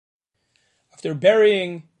After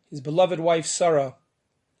burying his beloved wife Sarah,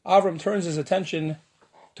 Avram turns his attention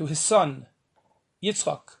to his son,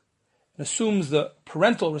 Yitzchak, and assumes the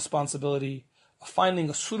parental responsibility of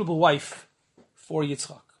finding a suitable wife for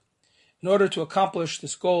Yitzchak. In order to accomplish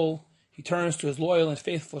this goal, he turns to his loyal and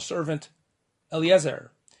faithful servant,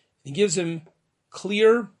 Eliezer. He gives him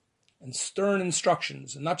clear and stern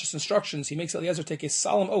instructions, and not just instructions, he makes Eliezer take a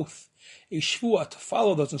solemn oath, a shvuah, to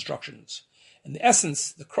follow those instructions. And the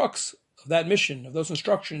essence, the crux of that mission, of those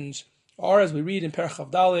instructions, are, as we read in Perach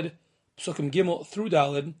Chav Daled, Psukim Gimel through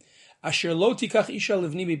Daled, Asher lo tikach isha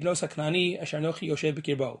livni mibnos haknani asher nochi yoshev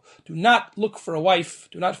b'kirbo. Do not look for a wife,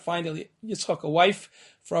 do not find Yitzchak a wife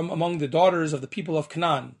from among the daughters of the people of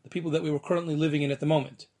Canaan, the people that we were currently living in at the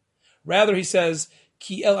moment. Rather, he says,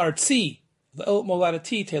 Ki el artzi, el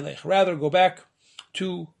moladati telech. Rather, go back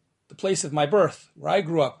to the place of my birth, where I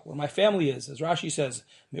grew up, where my family is, as Rashi says,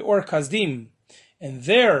 me'or kazdim, and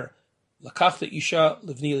there, lakachta isha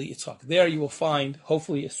livni li Yitzchak. There you will find,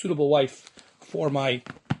 hopefully, a suitable wife for my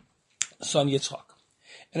son Yitzchak.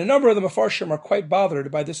 And a number of the Mefarshim are quite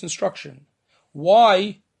bothered by this instruction.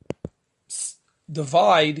 Why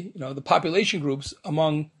divide, the population groups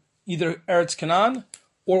among either Eretz Canaan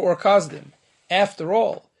or Kazdim? After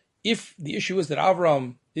all, if the issue is that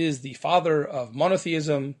Avram is the father of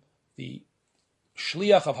monotheism, the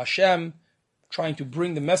shliach of Hashem, trying to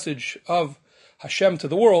bring the message of Hashem to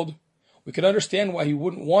the world, we can understand why he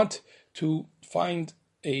wouldn't want to find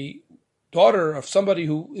a daughter of somebody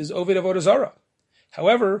who is Oved Avodah Zarah.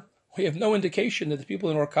 However, we have no indication that the people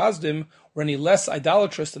in Ur Kasdim were any less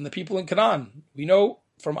idolatrous than the people in Canaan. We know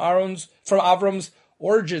from Avram's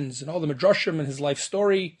origins and all the Midrashim and his life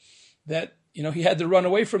story that he had to run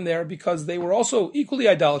away from there because they were also equally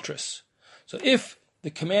idolatrous. So if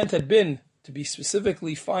the command had been to be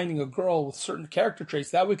specifically finding a girl with certain character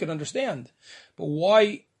traits, that we could understand. But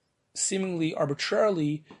why seemingly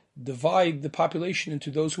arbitrarily divide the population into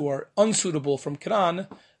those who are unsuitable from Canaan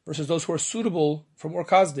versus those who are suitable from Ur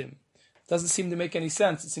Kasdim? It doesn't seem to make any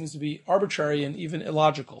sense. It seems to be arbitrary and even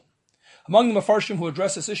illogical. Among the Mefarshim who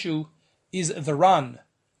address this issue is the Ran,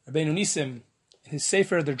 Rabbeinu Nisim, in his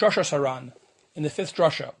Sefer, the Drasha Saran, in the 5th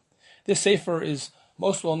Drasha. This Sefer is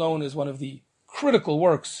most well known as one of the critical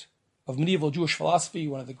works of medieval Jewish philosophy,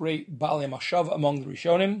 one of the great Baalei Mashav among the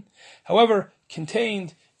Rishonim. However,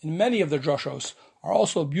 contained in many of the drashos are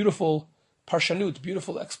also beautiful parshanut,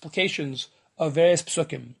 beautiful explications of various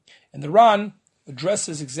psukim. And the Ran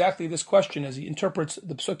addresses exactly this question as he interprets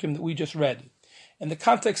the psukim that we just read. And the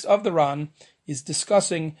context of the Ran is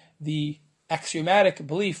discussing the axiomatic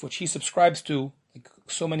belief which he subscribes to, like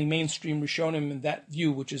so many mainstream Rishonim in that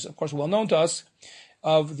view, which is of course well known to us,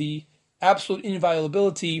 of the absolute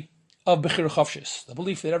inviolability of Bechira Chavshis, the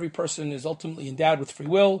belief that every person is ultimately endowed with free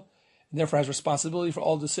will, and therefore has responsibility for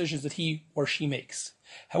all decisions that he or she makes.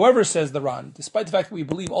 However, says the Ran, despite the fact that we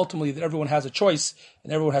believe ultimately that everyone has a choice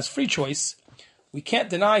and everyone has free choice, we can't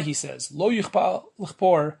deny, he says, Lo yuchpa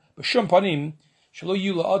l'chpor b'shum panim shelo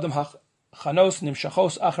yu la'adam chanos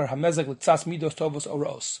nimshachos acher hamezek l'tzas midos tovos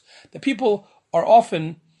oros. The people are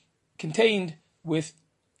often contained with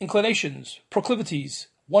inclinations, proclivities,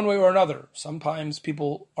 one way or another. Sometimes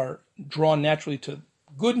people are drawn naturally to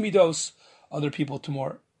good midos, other people to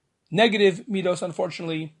more negative midos,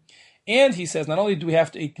 unfortunately. And he says, not only do we have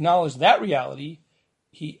to acknowledge that reality,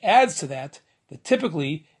 he adds to that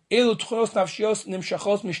typically, that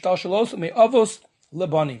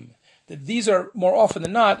these are more often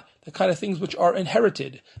than not the kind of things which are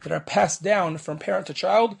inherited, that are passed down from parent to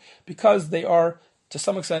child, because they are to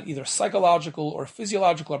some extent either psychological or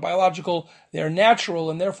physiological or biological. They are natural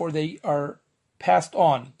and therefore they are passed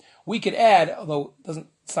on. We could add, although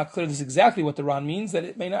it's not clear this is exactly what the Ran means, that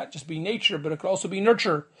it may not just be nature, but it could also be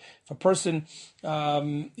nurture. If a person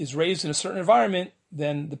is raised in a certain environment,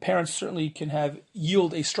 then the parents certainly can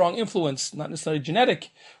yield a strong influence, not necessarily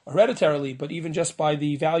genetic or hereditarily, but even just by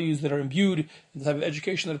the values that are imbued in the type of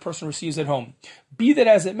education that a person receives at home. Be that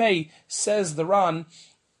as it may, says the Ran,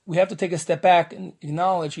 we have to take a step back and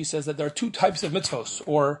acknowledge, he says, that there are two types of mitzvos,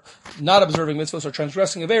 or not observing mitzvos, or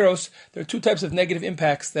transgressing averos. There are two types of negative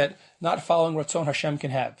impacts that not following Ratzon Hashem can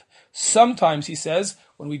have. Sometimes, he says,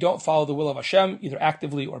 when we don't follow the will of Hashem, either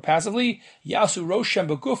actively or passively, Yasu Roshem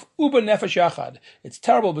Beguf Uba Nefesh Yachad. It's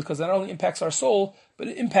terrible because it not only impacts our soul, but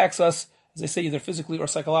it impacts us, as they say, either physically or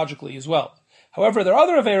psychologically as well. However, there are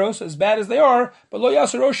other averos, as bad as they are, but Lo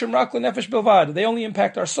Yasu Roshem Rak Nefesh Bilvad. They only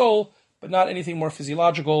impact our soul, but not anything more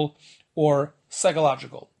physiological or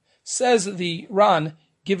psychological. Says the Ran,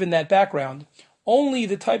 given that background, only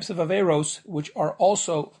the types of averos which are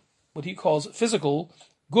also what he calls physical,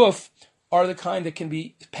 guf, are the kind that can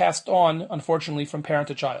be passed on, unfortunately, from parent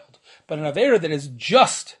to child. But an Avera that is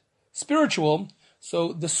just spiritual,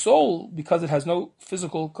 so the soul, because it has no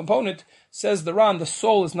physical component, says the Ran, the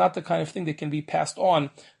soul is not the kind of thing that can be passed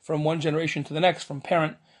on from one generation to the next, from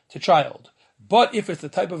parent to child. But if it's the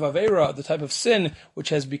type of Avera, the type of sin, which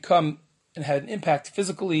has become and had an impact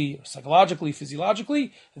physically, psychologically,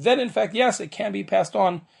 physiologically, then in fact, yes, it can be passed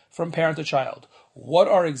on from parent to child. What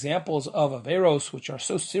are examples of Averos which are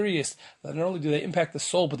so serious that not only do they impact the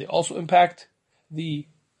soul, but they also impact the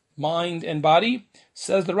mind and body?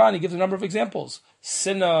 Says the Ran, he gives a number of examples.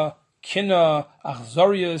 Sinna, kinna,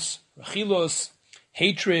 achzarius, rechilos,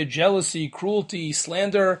 hatred, jealousy, cruelty,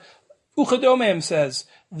 slander. Uchadomem, says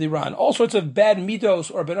the Ran, all sorts of bad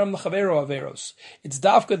midos or benam l'chavero averos. It's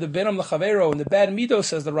dafka the benam l'chavero and the bad midos,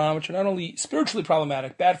 says the Ran, which are not only spiritually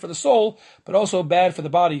problematic, bad for the soul, but also bad for the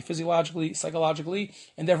body, physiologically, psychologically,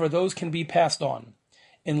 and therefore those can be passed on.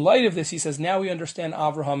 In light of this, he says, now we understand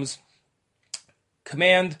Avraham's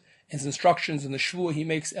command, his instructions, and the shvuah he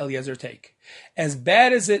makes Eliezer take. As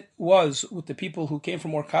bad as it was with the people who came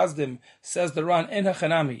from Ur Kasdim, says the Ran, en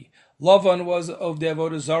hachanami, Lavan was of the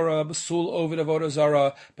Avodah Zarah, Basul over the Avodah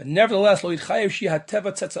Zarah, but nevertheless, Lo Yitchayev Shi HaTeva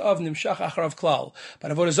Tzetza'av Nimshach Acharav Klal. But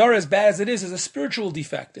Avodah Zarah, as bad as it is a spiritual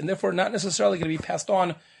defect, and therefore not necessarily going to be passed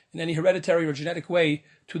on in any hereditary or genetic way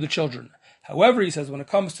to the children. However, he says, when it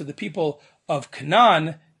comes to the people of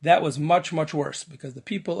Canaan, that was much, much worse, because the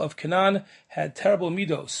people of Canaan had terrible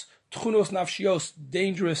midos, tchunos nafshios,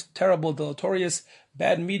 dangerous, terrible, deleterious,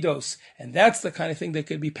 bad midos, and that's the kind of thing that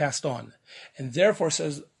could be passed on. And therefore,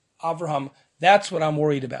 says Avraham, that's what I'm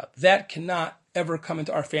worried about. That cannot ever come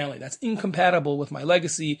into our family. That's incompatible with my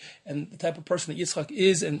legacy and the type of person that Yitzchak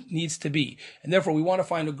is and needs to be. And therefore, we want to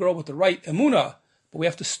find a girl with the right emunah, but we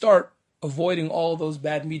have to start avoiding all those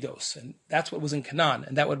bad midos. And that's what was in Canaan,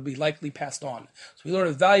 and that would be likely passed on. So we learn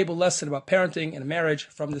a valuable lesson about parenting and marriage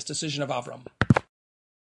from this decision of Avram.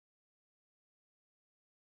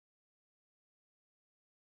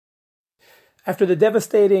 After the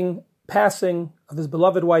devastating passing of his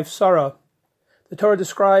beloved wife Sarah, the Torah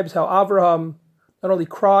describes how Avraham not only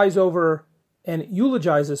cries over and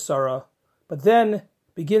eulogizes Sarah, but then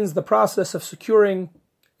begins the process of securing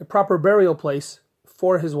a proper burial place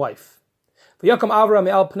for his wife. V'yakam Avraham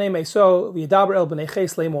me'al pnei meso v'yadaber el b'nei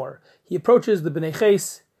ches le'mor. He approaches the b'nei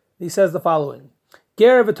ches and he says the following: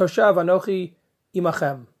 Ger v'toshav anochi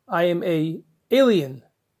imachem. I am a alien,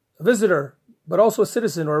 a visitor, but also a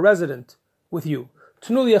citizen or a resident with you.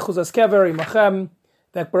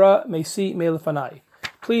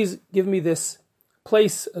 Please give me this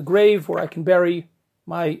place, a grave where I can bury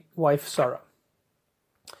my wife Sarah.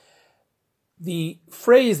 The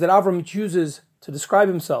phrase that Avram uses to describe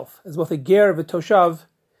himself as both a ger v'toshav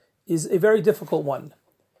is a very difficult one.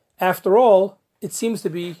 After all, it seems to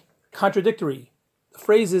be contradictory. The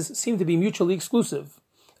phrases seem to be mutually exclusive.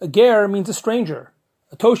 A ger means a stranger.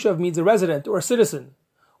 A toshav means a resident or a citizen.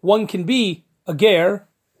 One can be a ger,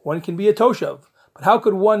 one can be a toshav. But how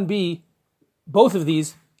could one be both of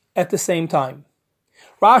these at the same time?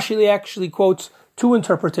 Rashi actually quotes two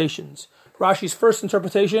interpretations. Rashi's first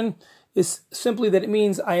interpretation is simply that it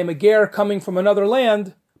means I am a ger coming from another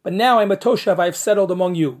land, but now I'm a toshav, I have settled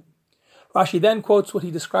among you. Rashi then quotes what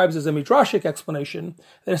he describes as a midrashic explanation,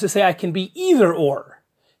 that is to say I can be either or.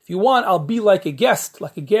 If you want, I'll be like a guest,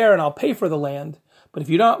 like a ger, and I'll pay for the land, but if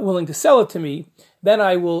you're not willing to sell it to me, then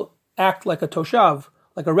I will act like a toshav,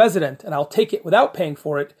 like a resident, and I'll take it without paying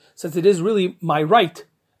for it, since it is really my right,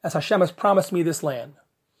 as Hashem has promised me this land.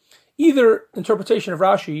 Either interpretation of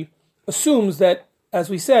Rashi assumes that, as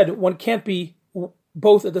we said, one can't be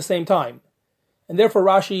both at the same time. And therefore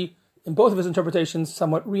Rashi, in both of his interpretations,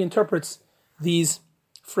 somewhat reinterprets these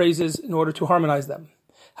phrases in order to harmonize them.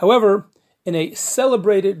 However, in a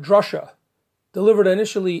celebrated drasha, delivered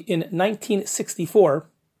initially in 1964,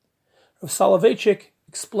 Rav Soloveitchik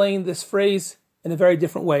explained this phrase in a very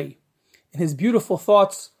different way. And his beautiful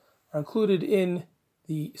thoughts are included in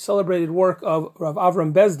the celebrated work of Rav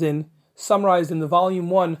Avram Bezdin, summarized in the volume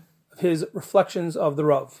 1 of his Reflections of the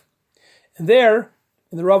Rav. And there,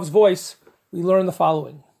 in the Rav's voice, we learn the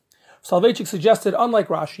following. Soloveitchik suggested, unlike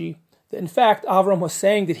Rashi, that in fact Avram was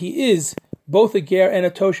saying that he is both a ger and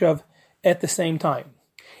a toshav at the same time.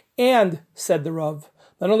 And, said the Rav,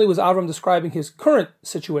 not only was Avram describing his current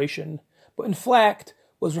situation, but in fact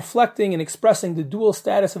was reflecting and expressing the dual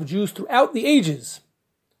status of Jews throughout the ages,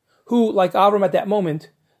 who, like Avram at that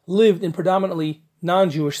moment, lived in predominantly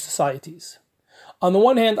non-Jewish societies. On the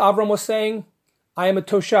one hand, Avram was saying, I am a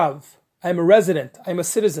toshav, I am a resident, I am a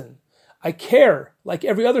citizen. I care, like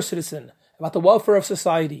every other citizen, about the welfare of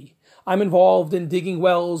society. I'm involved in digging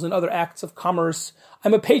wells and other acts of commerce.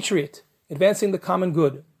 I'm a patriot, advancing the common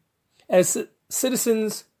good. As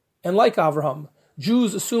citizens And like Avraham,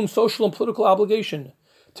 Jews assume social and political obligation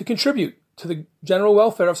to contribute to the general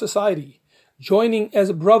welfare of society, joining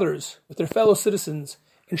as brothers with their fellow citizens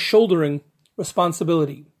and shouldering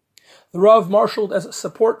responsibility. The Rav marshaled as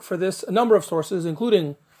support for this a number of sources,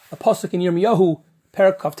 including a pasuk in Yirmiyahu,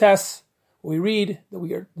 Perek Kavtes, where we read that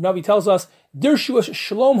the Navi tells us, "Dirshu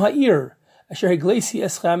shalom ha'ir asher heglesi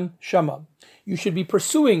eschem shama." You should be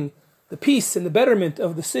pursuing the peace and the betterment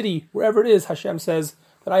of the city wherever it is. Hashem says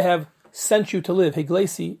that I have sent you to live.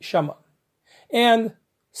 Heglesi shama. And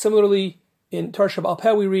similarly, in Torah Sheba'al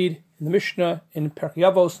Peh we read in the Mishnah in Perkei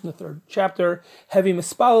Avos in the 3rd chapter, "Hevi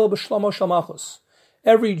mispalel b'shlomo shel malchus."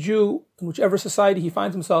 Every Jew, in whichever society he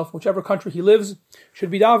finds himself, whichever country he lives, should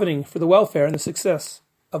be davening for the welfare and the success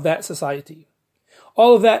of that society.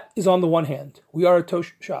 All of that is on the one hand. We are a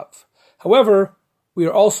toshav. However, we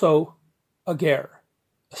are also a ger,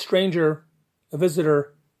 a stranger, a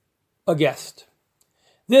visitor, a guest.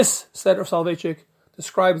 This, said Rav Soloveitchik,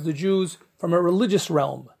 describes the Jews from a religious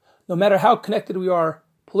realm. No matter how connected we are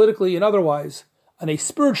politically and otherwise, on a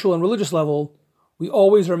spiritual and religious level, we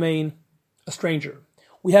always remain a stranger.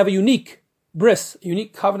 We have a unique bris, a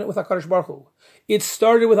unique covenant with HaKadosh Baruch Hu. It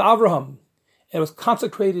started with Avraham and was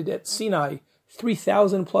consecrated at Sinai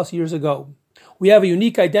 3,000 plus years ago. We have a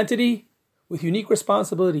unique identity with unique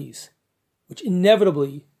responsibilities, which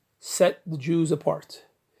inevitably set the Jews apart.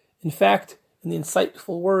 In fact, in the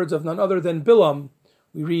insightful words of none other than Bilam,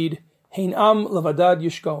 we read, Hein am levadad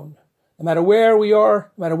yishkon. No matter where we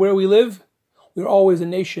are, no matter where we live, we are always a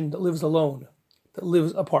nation that lives alone, that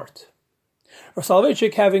lives apart. Rav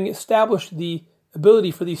Soloveitchik, having established the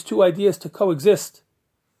ability for these two ideas to coexist,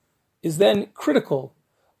 is then critical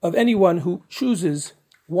of anyone who chooses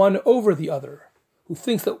one over the other, who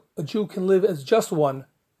thinks that a Jew can live as just one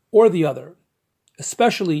or the other.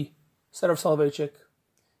 Especially, said Rav Soloveitchik,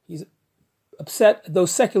 he's upset at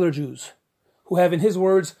those secular Jews who have, in his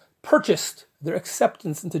words, purchased their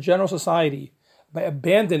acceptance into general society by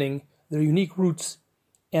abandoning their unique roots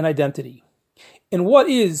and identity. And what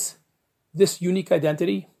is this unique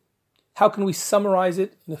identity? How can we summarize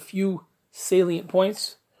it in a few salient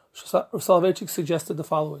points? Rav Soloveitchik suggested the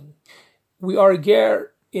following. We are a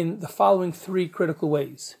ger in the following three critical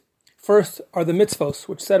ways. First are the mitzvos,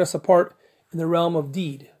 which set us apart in the realm of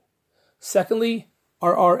deed. Secondly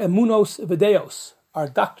are our emunos videos, our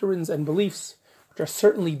doctrines and beliefs, which are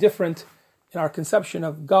certainly different in our conception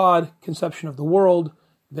of God, conception of the world,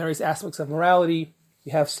 various aspects of morality.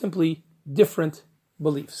 We have simply different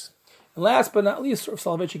beliefs. And last but not least, Rav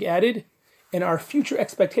Soloveitchik added, in our future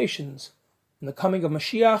expectations in the coming of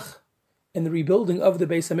Mashiach and the rebuilding of the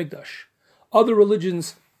Beis HaMikdash. Other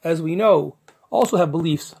religions, as we know, also have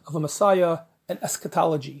beliefs of a Messiah and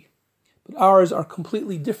eschatology. But ours are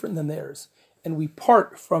completely different than theirs, and we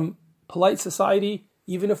part from polite society,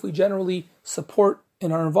 even if we generally support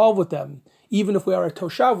and are involved with them, even if we are a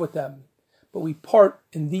toshav with them. But we part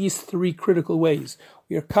in these three critical ways.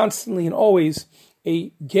 We are constantly and always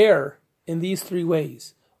a ger in these three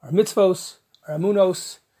ways. Our mitzvos, our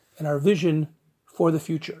amunos, and our vision for the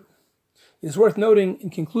future. It is worth noting in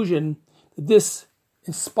conclusion that this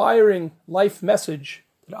inspiring life message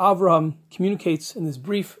that Avraham communicates in this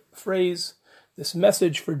brief phrase, this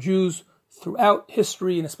message for Jews throughout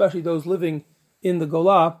history, and especially those living in the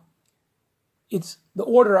Golah, it's the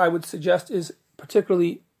order I would suggest is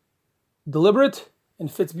particularly deliberate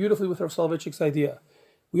and fits beautifully with Rav Soloveitchik's idea.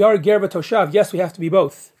 We are ger v'toshav. Yes, we have to be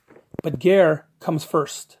both, but ger comes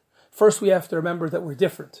first. First, we have to remember that we're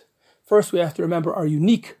different. First, we have to remember our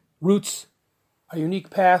unique roots, our unique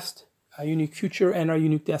past, our unique future, and our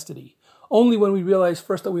unique destiny. Only when we realize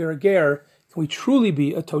first that we are a ger can we truly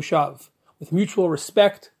be a toshav. With mutual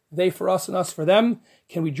respect, they for us and us for them,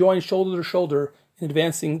 can we join shoulder to shoulder in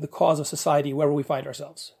advancing the cause of society wherever we find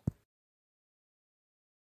ourselves.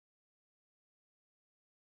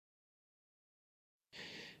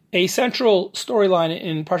 A central storyline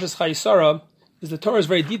in Parshas Chayei Sarah is the Torah's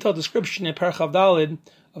very detailed description in Perek Chav Daled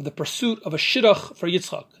of the pursuit of a shidduch for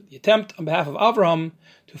Yitzchak, the attempt on behalf of Avraham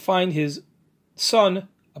to find his son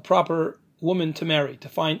a proper woman to marry, to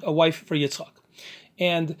find a wife for Yitzchak.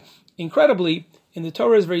 And incredibly, in the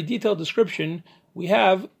Torah's very detailed description, we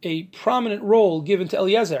have a prominent role given to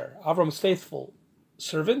Eliezer, Avraham's faithful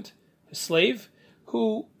servant, his slave,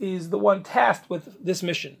 who is the one tasked with this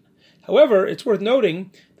mission. However, it's worth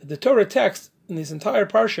noting that the Torah text in this entire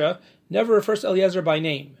parsha never refers to Eliezer by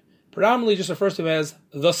name. Predominantly just refers to him as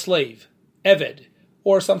the slave, Eved,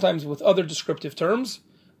 or sometimes with other descriptive terms,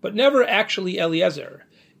 but never actually Eliezer.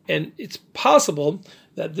 And it's possible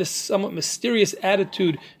that this somewhat mysterious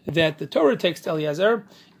attitude that the Torah takes to Eliezer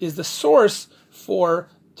is the source for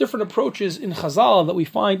different approaches in Chazal that we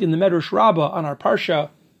find in the Medrash Rabbah on our Parsha,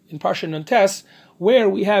 in Parsha Nuntes, where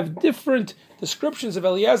we have different descriptions of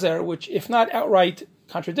Eliezer, which, if not outright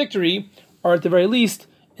contradictory, are at the very least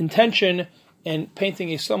in tension and painting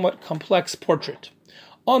a somewhat complex portrait.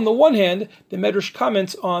 On the one hand, the Medrash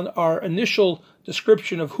comments on our initial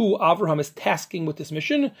description of who Avraham is tasking with this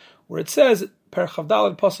mission, where it says, Per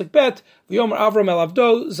Chavdalad Pasuk Bet, V'yomer Avram el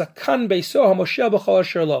Avdo, Zakan Beiso HaMoshel B'chol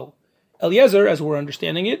Asher Lo. Eliezer, as we're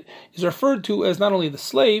understanding it, is referred to as not only the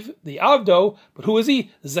slave, the Avdo, but who is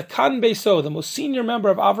he? Zakan Beiso, the most senior member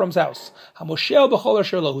of Avram's house. HaMoshel B'chol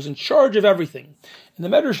Asher Lo, who's in charge of everything. And the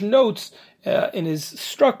Medrash notes and is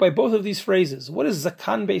struck by both of these phrases. What is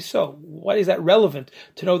Zakan Beiso? Why is that relevant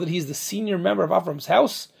to know that he's the senior member of Avram's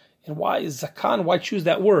house? And why is Zakan? Why choose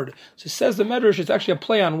that word? So it says the Medrash, it's actually a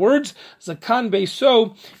play on words. Zakan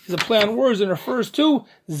Beiso is a play on words and refers to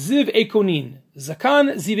Ziv Ekonin.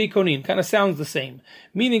 Zakan, Ziv Ekonin. Kind of sounds the same.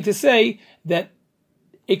 Meaning to say that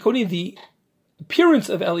Ekonin, the appearance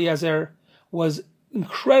of Eliezer, was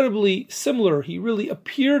incredibly similar. He really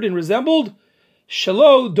appeared and resembled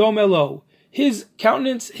Shalo Domelo. His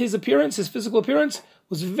countenance, his appearance, his physical appearance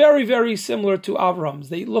was very, very similar to Avram's.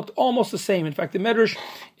 They looked almost the same. In fact, the Medrash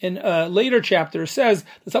in a later chapter says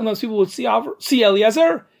that sometimes people would see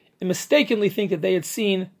Eliezer and mistakenly think that they had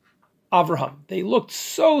seen Avraham. They looked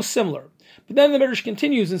so similar. But then the Medrash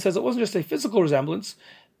continues and says it wasn't just a physical resemblance.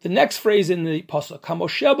 The next phrase in the pasuk,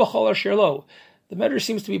 Hamoshel b'chol asher lo, the Medrash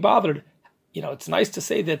seems to be bothered. It's nice to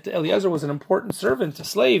say that Eliezer was an important servant, a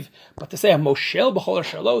slave, but to say Hamoshel b'chol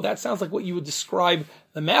asher lo, that sounds like what you would describe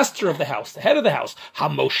the master of the house, the head of the house,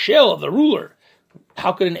 Hamoshel, the ruler.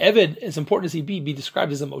 How could an Eved, as important as he be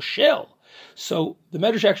described as a Moshel? So the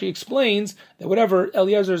Medrash actually explains that whatever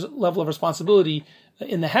Eliezer's level of responsibility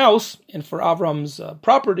in the house and for Avram's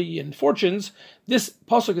property and fortunes, this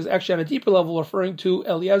pasuk is actually on a deeper level referring to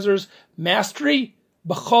Eliezer's mastery.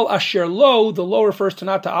 B'chol asher lo, the lo refers to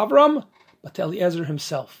not to Avram, but to Eliezer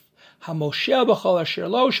himself. Hamoshel b'chol asher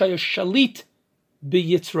lo shayosh shalit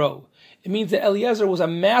b'yitzro. It means that Eliezer was a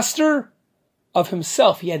master of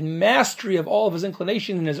himself. He had mastery of all of his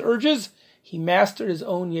inclinations and his urges. He mastered his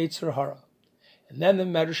own Yetzer Hara. And then the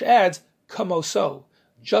Medrash adds, Kamoso,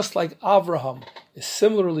 just like Avraham is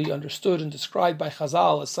similarly understood and described by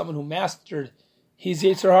Chazal as someone who mastered his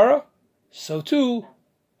Yetzer Hara, so too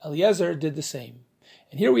Eliezer did the same.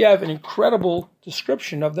 And here we have an incredible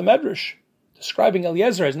description of the Medrash, describing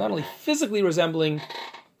Eliezer as not only physically resembling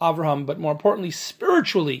Avraham, but more importantly,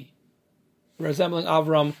 spiritually resembling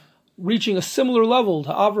Avram, reaching a similar level to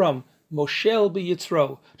Avram, Moshel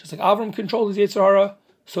b'Yitzro. Just like Avram controlled his Yetzer Hara,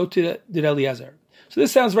 so did Eliezer. So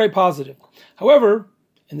this sounds very positive. However,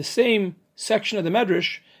 in the same section of the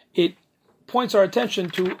Medrash, it points our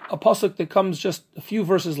attention to a pasuk that comes just a few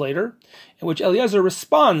verses later, in which Eliezer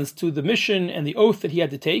responds to the mission and the oath that he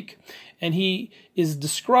had to take, and he is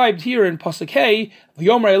described here in pasuk Hey,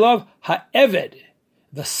 V'yomer elav ha'eved.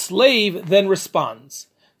 The slave then responds.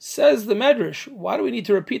 Says the Medrash, why do we need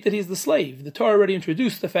to repeat that he's the slave? The Torah already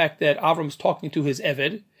introduced the fact that Avram's talking to his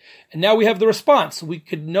Eved, and now we have the response. We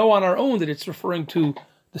could know on our own that it's referring to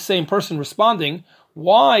the same person responding.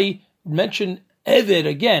 Why mention Eved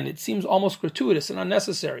again? It seems almost gratuitous and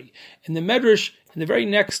unnecessary. And the Medrash, in the very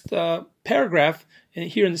next paragraph, and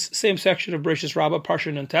here in the same section of Bereshis Rabbah,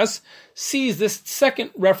 Parsha Nuntes, sees this second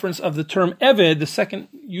reference of the term Eved, the second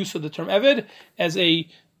use of the term Eved, as a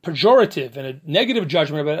pejorative and a negative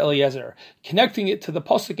judgment about Eliezer, connecting it to the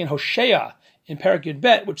pasuk in Hosea in Perek Yud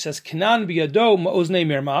Bet, which says, Kanan biyado ma'oznei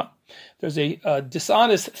mirma. There's a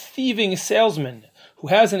dishonest, thieving salesman who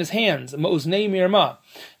has in his hands ma'oznei mirma,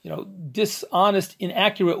 dishonest,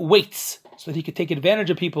 inaccurate weights, so that he could take advantage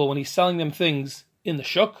of people when he's selling them things in the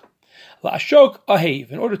shuk. La'ashok ahev,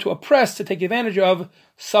 in order to oppress, to take advantage of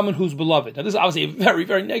someone who's beloved. Now this is obviously a very,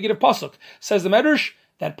 very negative pasuk. Says the Medrash,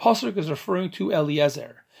 that pasuk is referring to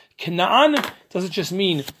Eliezer. Canaan doesn't just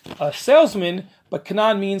mean a salesman, but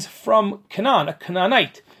Canaan means from Canaan, a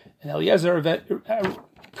Canaanite. And Eliezer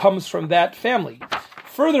comes from that family.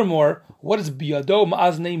 Furthermore, what is biyado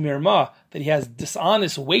ma'aznei mirma? That he has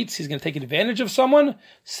dishonest weights, he's going to take advantage of someone?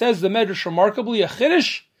 Says the Medrash remarkably, a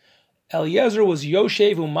chiddush, Eliezer was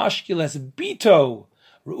Yoshev umashkil as bito,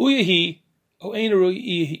 ru'uyahi, o ein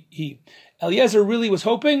ru'uyahi. Eliezer really was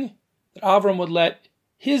hoping that Avram would let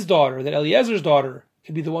his daughter, that Eliezer's daughter,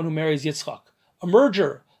 could be the one who marries Yitzchak. A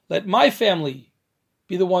merger. Let my family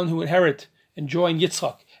be the one who inherit and join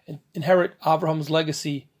Yitzchak and inherit Abraham's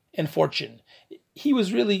legacy and fortune. He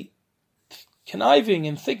was really conniving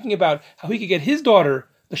and thinking about how he could get his daughter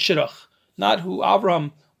the shidduch, not who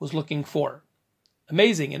Abraham was looking for.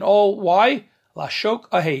 Amazing. And all why? lashok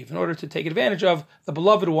ahev, in order to take advantage of the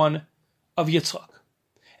beloved one of Yitzchak.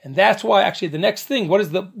 And that's why actually the next thing, what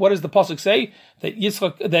does the pasuk say?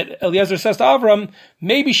 That Eliezer says to Avram,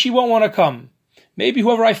 maybe she won't want to come. Maybe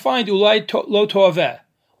whoever I find, ulai lo toaveh.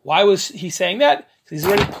 Why was he saying that? Because he's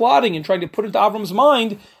already plotting and trying to put into Avram's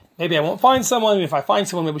mind, maybe I won't find someone. If I find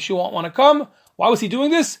someone, maybe she won't want to come. Why was he doing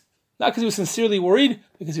this? Not because he was sincerely worried,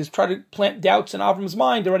 because he was trying to plant doubts in Avram's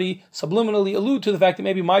mind, already subliminally allude to the fact that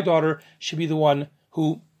maybe my daughter should be the one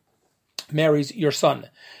who marries your son.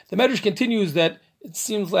 The Medrash continues that it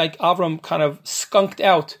seems like Avram kind of skunked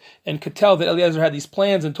out and could tell that Eliezer had these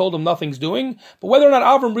plans and told him nothing's doing. But whether or not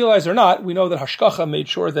Avram realized or not, we know that Hashkacha made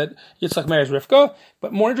sure that Yitzchak marries Rivka.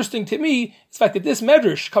 But more interesting to me is the fact that this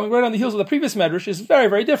Medrash, coming right on the heels of the previous Medrash, is very,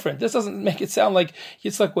 very different. This doesn't make it sound like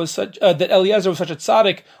Yitzchak was that Eliezer was such a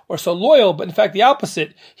tzaddik or so loyal, but in fact the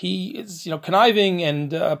opposite. He is, conniving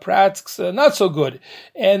and perhaps not so good.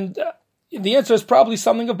 And the answer is probably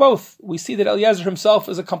something of both. We see that Eliezer himself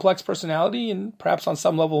is a complex personality, and perhaps on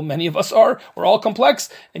some level many of us are. We're all complex,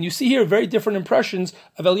 and you see here very different impressions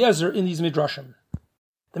of Eliezer in these midrashim.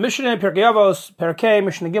 The Mishnah in Pirkei Avos, Perkei,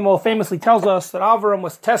 Mishnah Gimel, famously tells us that Avram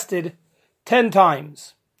was tested 10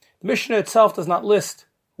 times. The Mishnah itself does not list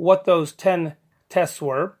what those 10 tests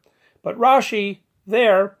were, but Rashi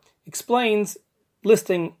there explains,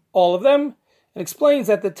 listing all of them, and explains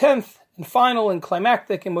that the 10th and final and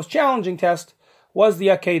climactic and most challenging test was the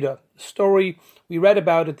Akedah, the story we read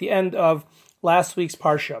about at the end of last week's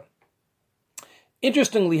Parsha.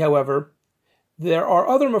 Interestingly, however, there are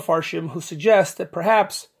other Mefarshim who suggest that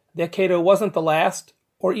perhaps the Akedah wasn't the last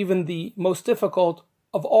or even the most difficult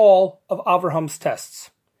of all of Abraham's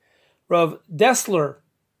tests. Rav Dessler,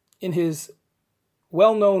 in his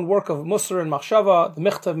well-known work of Musar and Machshava, the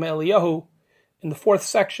Michtav Me'Eliyahu, in the 4th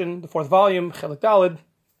section, the 4th volume, Chelik Daled,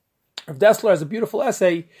 Rav Dessler has a beautiful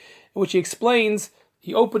essay in which he explains,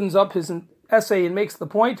 he opens up his essay and makes the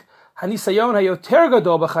point, Hanisayon hayoter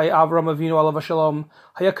gadol b'chay Avram Avinu alav hashalom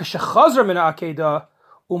haya kashachazar min ha'akedah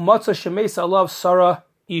u'matza shemes alav Sarah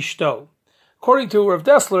ishto. According to Rav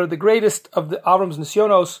Dessler, the greatest of the Avram's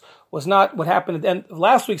nisyonos was not what happened at the end of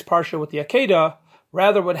last week's Parsha with the Akedah,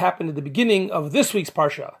 rather what happened at the beginning of this week's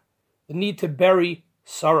Parsha, the need to bury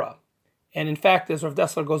Sarah. And in fact, as Rav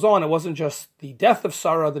Dessler goes on, it wasn't just the death of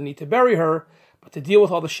Sarah, the need to bury her, but to deal with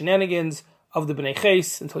all the shenanigans of the Bnei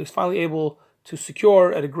Ches until he's finally able to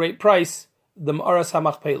secure at a great price the Ma'aras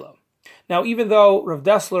HaMachpelah. Now, even though Rav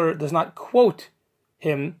Dessler does not quote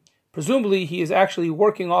him, presumably he is actually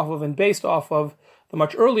working off of and based off of the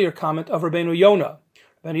much earlier comment of Rabbeinu Yonah.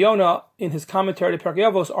 Rabbeinu Yonah, in his commentary to Pirkei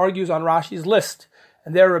Avos, argues on Rashi's list,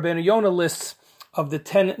 and there Rabbeinu Yonah lists of the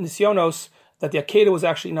 10 nisyonos that the Akedah was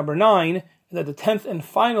actually number 9, and that the 10th and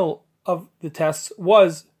final of the tests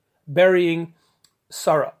was burying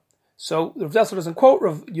Sarah. So Rav Dessler doesn't quote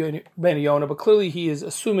Rabbeinu Yonah, but clearly he is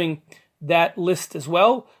assuming that list as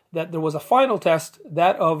well, that there was a final test,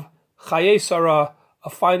 that of Chaye Sarah,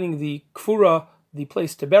 of finding the Kfura, the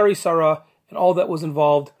place to bury Sarah, and all that was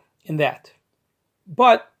involved in that.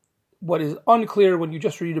 But what is unclear when you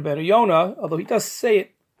just read Rabbeinu Yonah, although he does say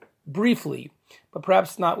it briefly, but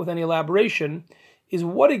perhaps not with any elaboration, is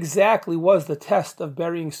what exactly was the test of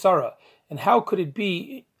burying Sarah, and how could it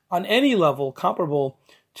be on any level comparable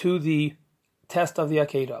to the test of the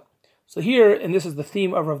Akedah. So here, and this is the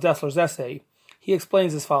theme of Rav Dessler's essay, he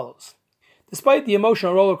explains as follows. Despite the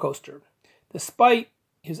emotional roller coaster, despite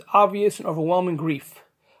his obvious and overwhelming grief,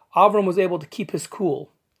 Avram was able to keep his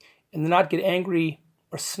cool and not get angry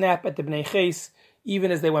or snap at the Bnei Ches,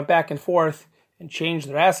 even as they went back and forth and changed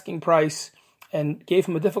their asking price and gave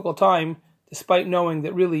him a difficult time, despite knowing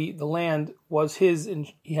that really the land was his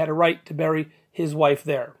and he had a right to bury his wife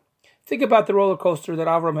there. Think about the roller coaster that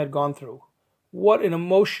Avram had gone through. What an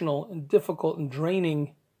emotional and difficult and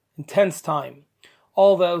draining, intense time.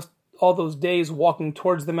 All those days walking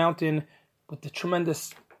towards the mountain with the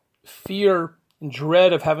tremendous fear and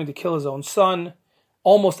dread of having to kill his own son,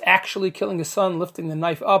 almost actually killing his son, lifting the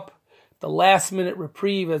knife up, the last minute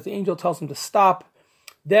reprieve as the angel tells him to stop,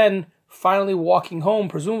 then finally walking home,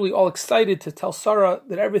 presumably all excited to tell Sarah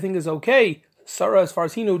that everything is okay. Sarah, as far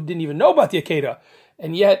as he knew, didn't even know about the Akedah.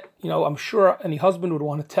 And yet, I'm sure any husband would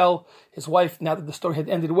want to tell his wife, now that the story had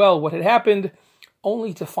ended well, what had happened,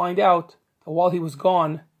 only to find out that while he was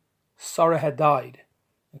gone, Sarah had died.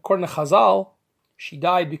 According to Chazal, she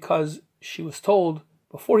died because she was told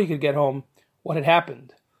before he could get home what had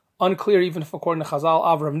happened. Unclear even if according to Chazal,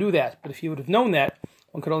 Avram knew that, but if he would have known that,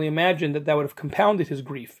 one could only imagine that would have compounded his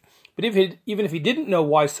grief. But even if he didn't know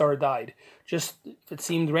why Sarah died, just if it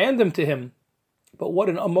seemed random to him, but what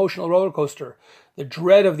an emotional roller coaster. The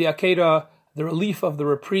dread of the Akedah the relief of the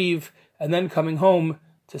reprieve, and then coming home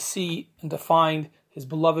to see and to find his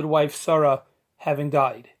beloved wife Sarah having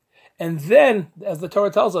died. And then, as the Torah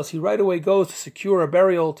tells us, he right away goes to secure a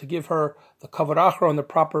burial, to give her the kavod achra and the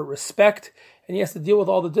proper respect, and he has to deal with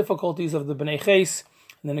all the difficulties of the Bnei Ches,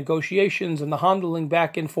 and the negotiations and the handling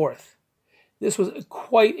back and forth. This was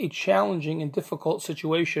quite a challenging and difficult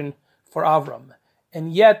situation for Avram.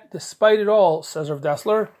 And yet, despite it all, says Rav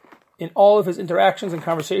Dessler, in all of his interactions and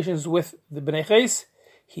conversations with the Bnei Ches,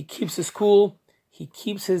 he keeps his cool, he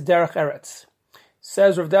keeps his derech eretz.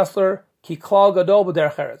 Says Rav Dessler, ki klal gadol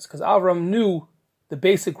b'derech eretz, because Avram knew the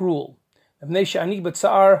basic rule. Just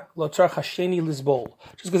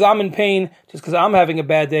because I'm in pain, just because I'm having a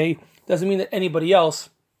bad day, doesn't mean that anybody else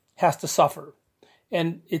has to suffer.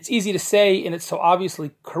 And it's easy to say, and it's so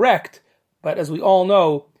obviously correct, but as we all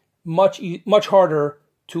know, much harder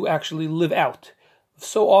to actually live out.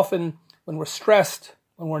 So often, when we're stressed,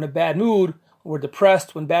 when we're in a bad mood, when we're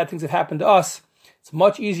depressed, when bad things have happened to us, it's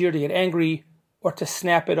much easier to get angry or to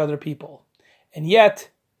snap at other people. And yet,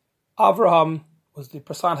 Avraham was the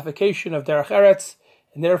personification of Derech Eretz,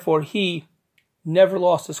 and therefore he never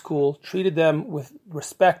lost his cool, treated them with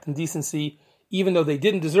respect and decency, even though they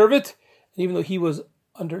didn't deserve it, and even though he was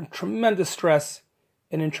under tremendous stress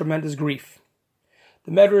and in tremendous grief.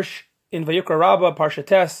 The Medrash in Vayikra Rabbah, Parsha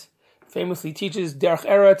Tes, famously teaches Derech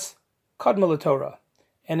Eretz Kadma LaTorah,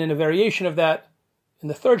 and in a variation of that, in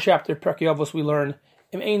the third chapter, Pirkei Avos, we learn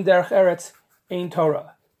Im Ein Derech Eretz Ein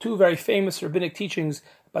Torah, two very famous rabbinic teachings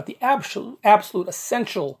about the absolute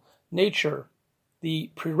essential nature, the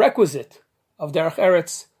prerequisite of Derech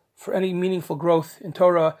Eretz for any meaningful growth in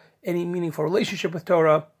Torah, any meaningful relationship with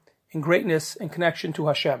Torah, in greatness and connection to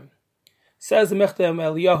Hashem. Says the Mechdem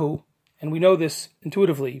Eliyahu, and we know this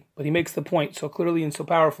intuitively, but he makes the point so clearly and so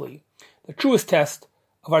powerfully. The truest test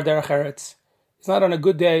of our Derech Eretz is not on a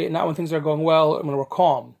good day and not when things are going well and when we're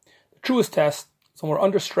calm. The truest test is when we're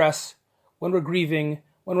under stress, when we're grieving,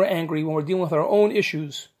 when we're angry, when we're dealing with our own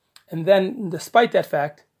issues, and then, despite that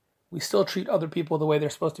fact, we still treat other people the way they're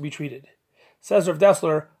supposed to be treated. Says Rav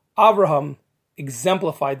Dessler, Avraham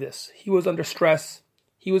exemplified this. He was under stress,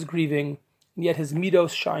 he was grieving, and yet his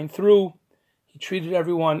midos shined through. He treated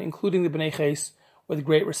everyone, including the Bnei Ches, with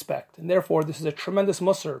great respect. And therefore, this is a tremendous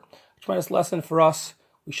musar, a tremendous lesson for us.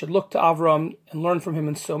 We should look to Avraham and learn from him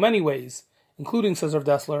in so many ways, including, says Rav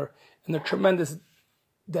Dessler, in the tremendous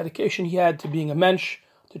dedication he had to being a mensch,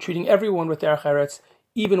 to treating everyone with Derech Eretz,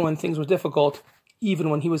 even when things were difficult, even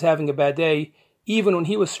when he was having a bad day, even when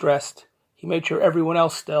he was stressed. He made sure everyone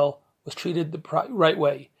else still was treated the right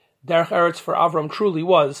way. Derech Eretz for Avram truly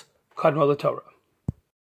was Kadma LaTorah.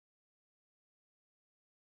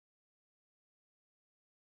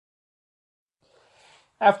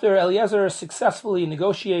 After Eliezer successfully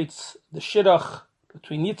negotiates the shidduch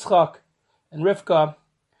between Yitzchak and Rivka,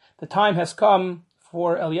 the time has come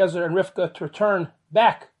for Eliezer and Rivka to return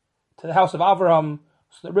back to the house of Avraham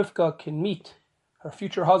so that Rivka can meet her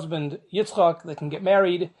future husband Yitzchak, they can get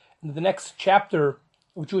married, and the next chapter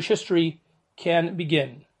of Jewish history can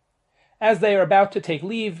begin. As they are about to take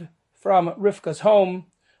leave from Rivka's home,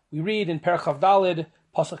 we read in Perek Chav Daled,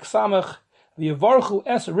 Pasuk Samach, V'yavarchu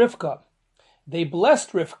es Rivka. They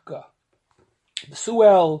blessed Rivka, the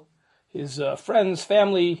Suel, his friends,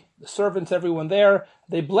 family, the servants, everyone there.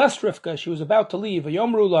 They blessed Rivka. She was about to leave.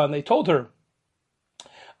 V'yomru, and they told her,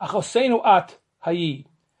 Achosenu at hayi,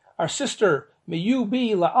 our sister, may you be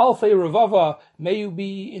la'alfei revava, may you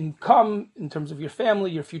be income in terms of your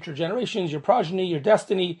family, your future generations, your progeny, your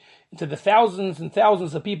destiny, into the thousands and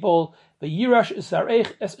thousands of people. V'yirash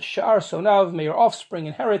isarech es sha'ar sonav, may your offspring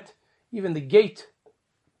inherit even the gate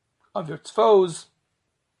of your foes.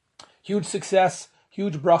 Huge success,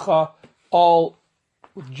 huge bracha, all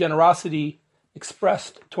with generosity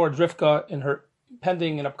expressed towards Rivka in her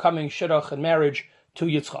pending and upcoming shidduch and marriage to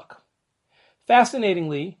Yitzchak.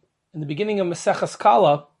 Fascinatingly, in the beginning of Maseches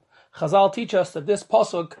Kala, Chazal teach us that this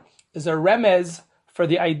pasuk is a remez for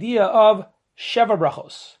the idea of Sheva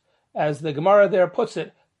brachos. As the Gemara there puts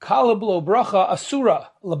it, Kala blo bracha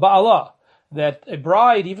asura leba'ala, that a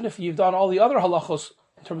bride, even if you've done all the other halachos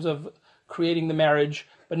in terms of creating the marriage,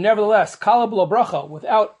 but nevertheless, Kala blo bracha,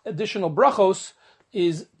 without additional brachos,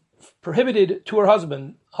 is prohibited to her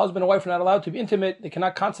husband. Husband and wife are not allowed to be intimate. They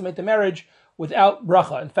cannot consummate the marriage without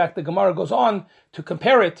bracha. In fact, the Gemara goes on to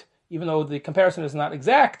compare it, even though the comparison is not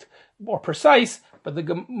exact or precise, but the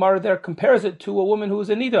Gemara there compares it to a woman who is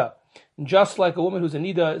a nida. And just like a woman who's a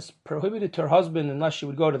nida is prohibited to her husband unless she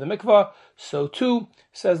would go to the mikvah, so too,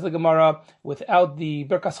 says the Gemara, without the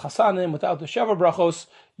Birkas Chasanim, without the Sheva brachos,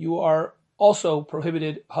 you are also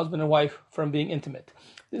prohibited, husband and wife, from being intimate.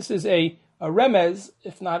 This is a a remez,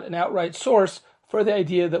 if not an outright source, for the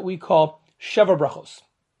idea that we call Sheva Brachos.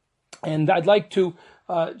 And I'd like to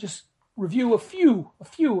just review a few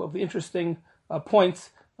of the interesting points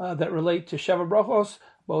that relate to Sheva Brachos,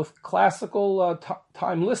 both classical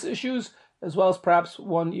timeless issues, as well as perhaps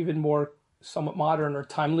one even more somewhat modern or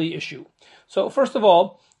timely issue. So first of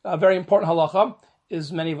all, a very important halacha,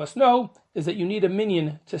 as many of us know, is that you need a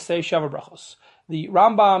minyan to say Sheva Brachos. The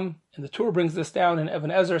Rambam and the Tur brings this down in Even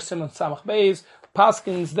Ezer, Simon Samach Beis,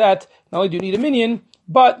 paskins that not only do you need a minyan,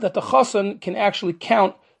 but that the chassan can actually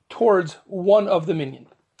count towards one of the minyan.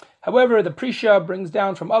 However, the Prisha brings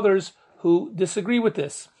down from others who disagree with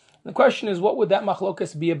this. The question is, what would that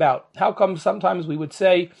machlokas be about? How come sometimes we would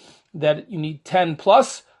say that you need 10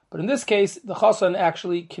 plus, but in this case, the chassan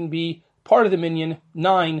actually can be part of the minyan,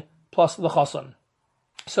 9 plus the chassan.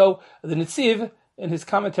 So the Netziv, in his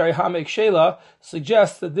commentary Hamek Shela,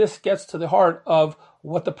 suggests that this gets to the heart of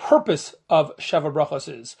what the purpose of Sheva Brachos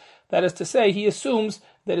is. That is to say, he assumes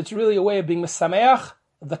that it's really a way of being mesameach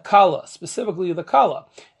the kala, specifically the kala.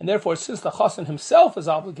 And therefore, since the chassan himself is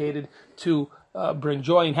obligated to bring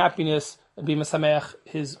joy and happiness and be mesameach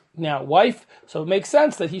his now wife, so it makes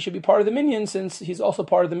sense that he should be part of the minyan, since he's also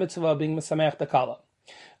part of the mitzvah of being mesameach the kala.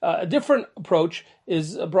 A different approach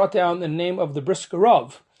is brought down in the name of the Brisker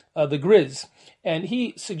Rav, the Griz, and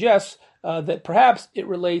he suggests that perhaps it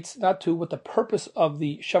relates not to what the purpose of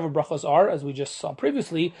the Sheva Brachos are, as we just saw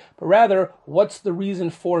previously, but rather what's the reason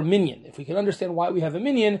for minyan. If we can understand why we have a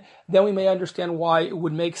minyan, then we may understand why it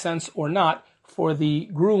would make sense or not for the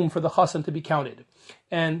groom, for the chassan, to be counted.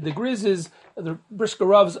 And the Brisker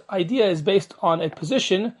Rav's idea is based on a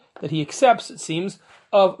position that he accepts, it seems,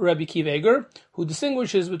 of Rabbi Akiva Eiger, who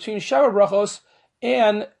distinguishes between Sheva Brachos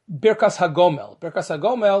and Birkas HaGomel. Birkas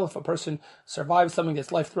HaGomel, if a person survives something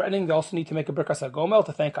that's life-threatening, they also need to make a Birkas HaGomel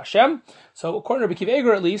to thank Hashem. So according to Rabbi Akiva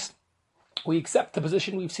Eiger, at least, we accept the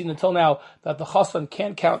position we've seen until now that the chassan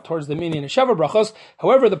can't count towards the minyan and Sheva Brachos.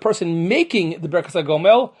 However, the person making the Birkas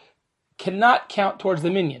HaGomel cannot count towards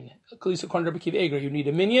the minyan. At least according to Rabbi Akiva Eiger, you need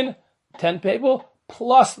a minyan, 10 people,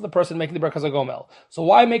 plus the person making the Birkas HaGomel. So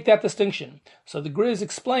why make that distinction? So the Griz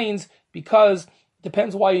explains, because it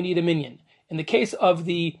depends why you need a minyan. In the case of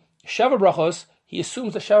the Sheva Brachos, he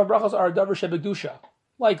assumes the Sheva Brachos are a davar shebekdusha,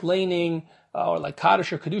 like laning, or like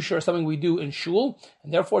Kaddish or Kedusha, or something we do in shul,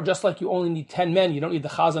 and therefore, just like you only need 10 men, you don't need the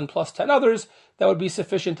chazan plus 10 others, that would be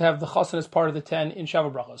sufficient to have the chassan as part of the 10 in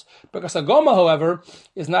Sheva Brachos. Birkas HaGomel, however,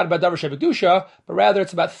 is not about davar shebekdusha, but rather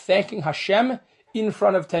it's about thanking Hashem in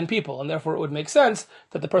front of 10 people, and therefore it would make sense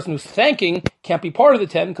that the person who's thanking can't be part of the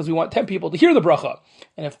 10, because we want 10 people to hear the bracha,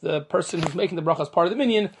 and if the person who's making the bracha is part of the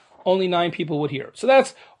minyan, only 9 people would hear. So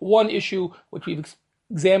that's one issue which we've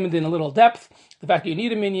examined in a little depth, the fact that you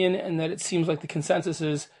need a minyan, and that it seems like the consensus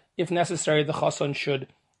is, if necessary, the chassan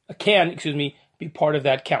can be part of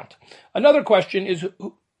that count. Another question is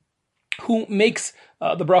who makes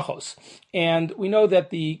the brachos. And we know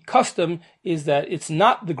that the custom is that it's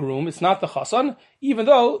not the groom, it's not the chassan, even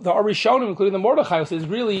though the Arishonim, including the Mordechai, says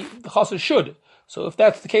really the chassan should. So if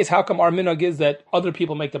that's the case, how come our minhag is that other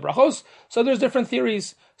people make the brachos? So there's different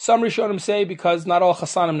theories. Some Rishonim say because not all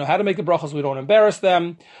chassanim know how to make the brachos, we don't embarrass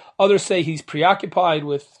them. Others say he's preoccupied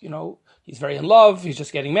with, he's very in love, he's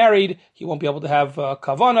just getting married, he won't be able to have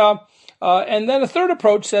kavana. And then a third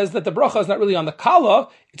approach says that the bracha is not really on the kala,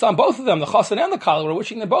 it's on both of them, the chassan and the kala. We're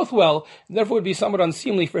wishing them both well, and therefore it would be somewhat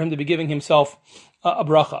unseemly for him to be giving himself a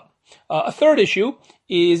bracha. A third issue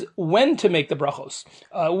is when to make the brachos.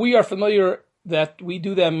 We are familiar that we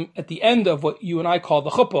do them at the end of what you and I call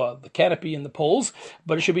the chuppah, the canopy and the poles,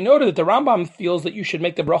 but it should be noted that the Rambam feels that you should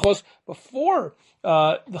make the brachos before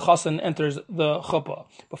the chassan enters the chuppah,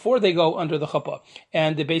 before they go under the chuppah.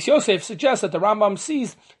 And the Beis Yosef suggests that the Rambam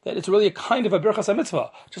sees that it's really a kind of a birchas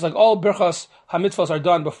ha-mitzvah, just like all birchas ha-mitzvahs are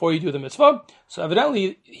done before you do the mitzvah. So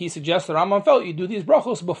evidently, he suggests, the Rambam felt you do these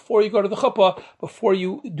brachos before you go to the chuppah, before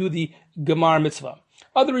you do the gemar mitzvah.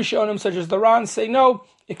 Other Rishonim, such as the Ran, say no,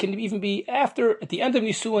 it can even be at the end of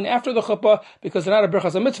Nisuin, after the chuppah, because they're not a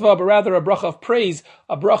bracha mitzvah, but rather a bracha of praise,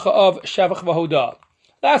 a bracha of shavach v'hodah.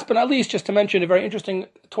 Last but not least, just to mention a very interesting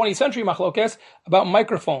 20th century machlokes about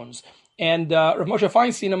microphones. And Rav Moshe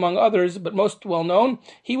Feinstein, among others, but most well known,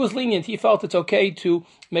 he was lenient. He felt it's okay to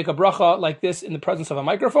make a bracha like this in the presence of a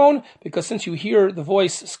microphone, because since you hear the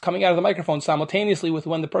voice coming out of the microphone simultaneously with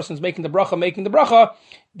when the person's making the bracha,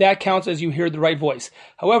 that counts as you hear the right voice.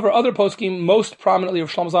 However, other poskim, most prominently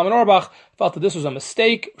of Shlomo Zalman Auerbach, felt that this was a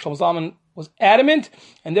mistake. Shlomo Zalman was adamant,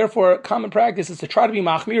 and therefore common practice is to try to be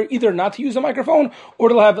machmir, either not to use a microphone, or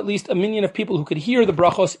to have at least a minyan of people who could hear the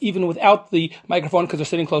brachos even without the microphone because they're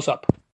sitting close up.